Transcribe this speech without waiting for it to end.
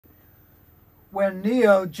when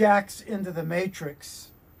Neo jacks into the Matrix,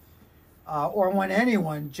 or when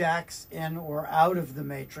anyone jacks in or out of the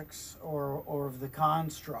Matrix or of the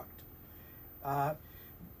construct,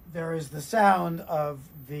 there is the sound of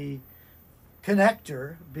the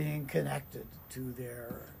connector being connected to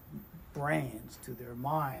their brains, to their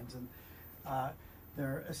minds. And there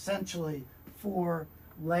are essentially 4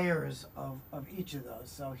 layers of each of those.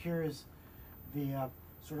 So here is the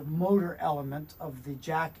sort of motor element of the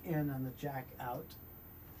jack in and the jack out.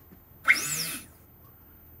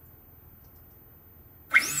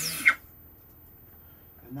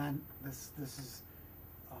 And then this is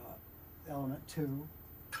element 2,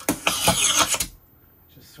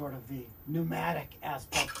 which is sort of the pneumatic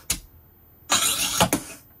aspect.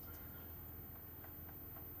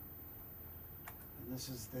 And this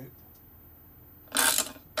is the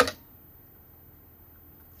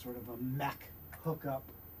sort of a mech hookup.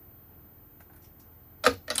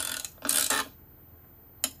 The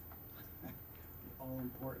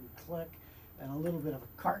all-important click, and a little bit of a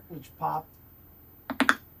cartilage pop,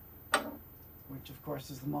 which of course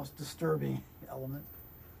is the most disturbing element.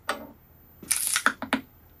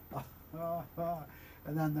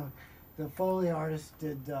 And then the Foley artist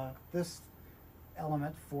did this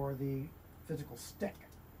element for the physical stick.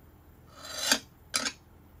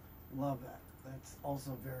 Love that. That's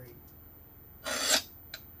also very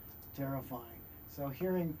terrifying. So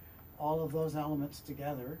hearing all of those elements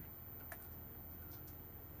together,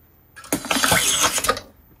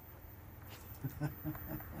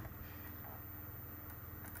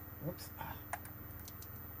 whoops.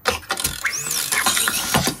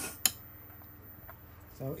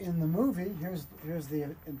 So in the movie, here's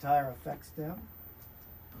the entire effect stem.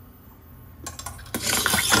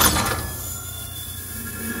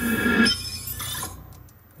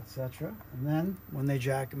 Etc. And then when they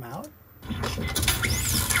jack them out,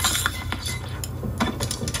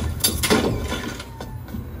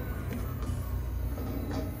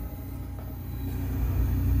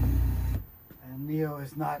 and Neo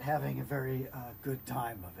is not having a very good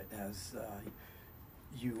time of it, as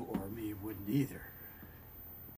you or me wouldn't either.